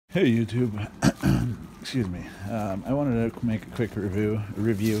Hey YouTube, excuse me. I wanted to make a quick review.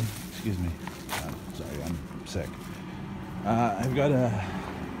 Excuse me. Sorry, I'm sick. I've got a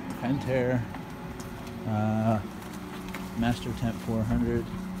Pentair Mastertemp 400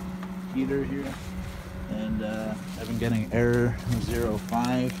 heater here, and I've been getting Error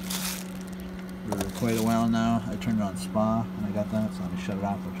E05 for quite a while now. I turned on spa and I got that, so let me shut it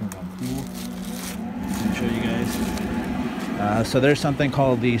off. I turned on pool. Let me show you guys. So there's something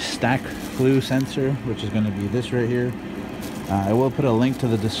called the stack flue sensor, which is going to be this right here. I will put a link to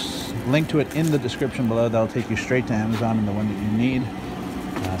it in the description below. That'll take you straight to Amazon and the one that you need.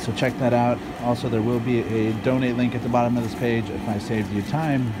 So check that out. Also, there will be a donate link at the bottom of this page if I saved you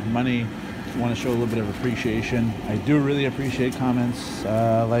time, money. If you want to show a little bit of appreciation. I do really appreciate comments,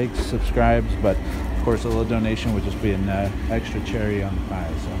 likes, subscribes, but of course a little donation would just be an extra cherry on the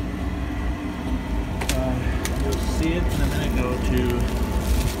pie. So. You'll see it in a minute. Go to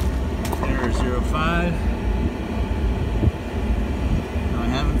Error E05. Now, I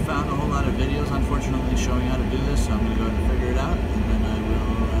haven't found a whole lot of videos, unfortunately, showing how to do this, so I'm going to go ahead and figure it out, and then I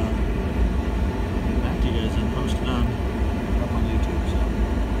will get back to you guys and post it up on YouTube. So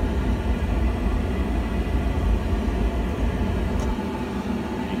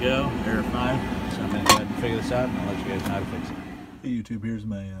there you go, Error 5. So I'm going to go ahead and figure this out, and I'll let you guys know how to fix it. Hey YouTube, here's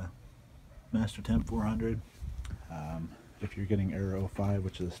my Mastertemp 400. If you're getting Error E05,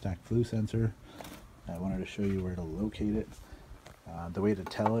 which is a stack flue sensor, I wanted to show you where to locate it. The way to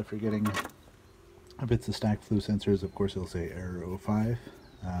tell if it's a stack flue sensor is, of course, it'll say Error E05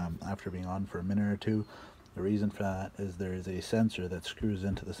 after being on for a minute or two. The reason for that is there is a sensor that screws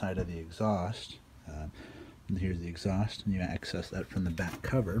into the side of the exhaust. And here's the exhaust, and you access that from the back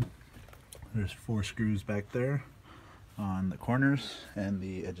cover. There's 4 screws back there on the corners, and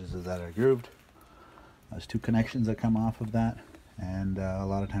the edges of that are grooved. There's 2 connections that come off of that, and a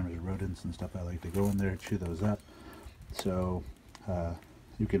lot of times rodents and stuff, I like to go in there, chew those up. So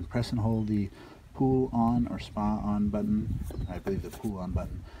you can press and hold the pool on or spa on button, I believe the pool on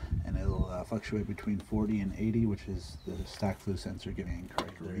button, and it'll fluctuate between 40 and 80, which is the stack flue sensor giving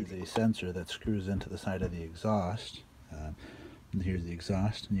correct reading. There is a sensor that screws into the side of the exhaust, and here's the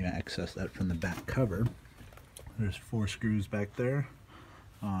exhaust, and you access that from the back cover. There's 4 screws back there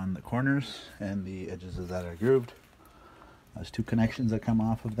on the corners, and the edges of that are grooved. There's 2 connections that come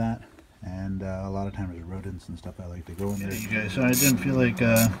off of that, and a lot of times rodents and stuff, I like to go in there. Okay, so I didn't feel like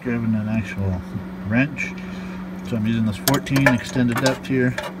grabbing an actual wrench, so I'm using this 14 extended depth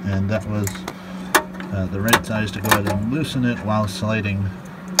here, and that was the right size to go ahead and loosen it while sliding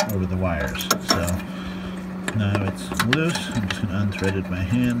over the wires. So now it's loose. I'm just going to unthread it by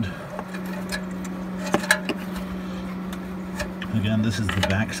hand. Again, this is the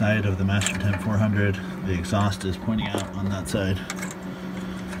back side of the Mastertemp 400. The exhaust is pointing out on that side.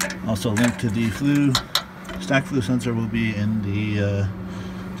 Also, link to the stack flue sensor will be in the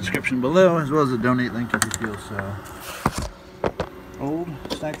description below, as well as a donate link if you feel so. Old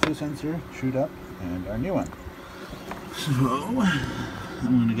stack flue sensor, chewed up, and our new one. So,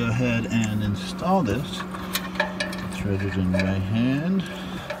 I'm going to go ahead and install this. Thread it in by hand.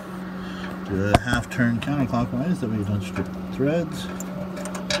 Do a half turn counterclockwise, that way you don't strip threads.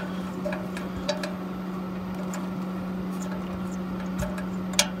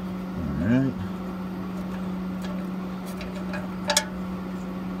 Alright.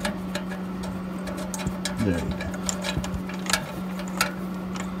 There we go.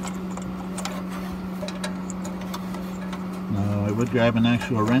 Now I would grab an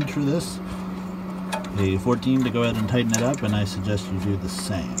actual wrench for this, a 14 to go ahead and tighten it up, and I suggest you do the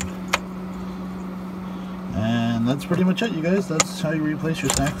same. And that's pretty much it, you guys. That's how you replace your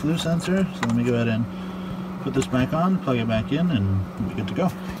stack flue sensor. So let me go ahead and put this back on, plug it back in, and we'll be good to go.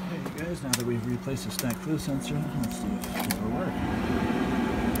 Okay, you guys, now that we've replaced the stack flue sensor, let's see if it will work.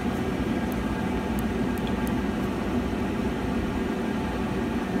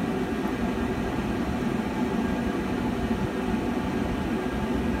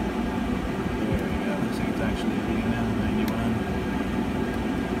 There we go. I think it's actually reading now, 91.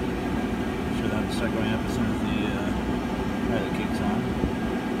 Sure that'll start going up as soon as the pilot kicks on.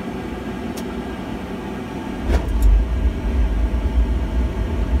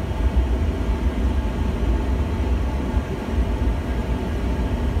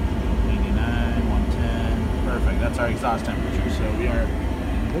 Our exhaust temperature.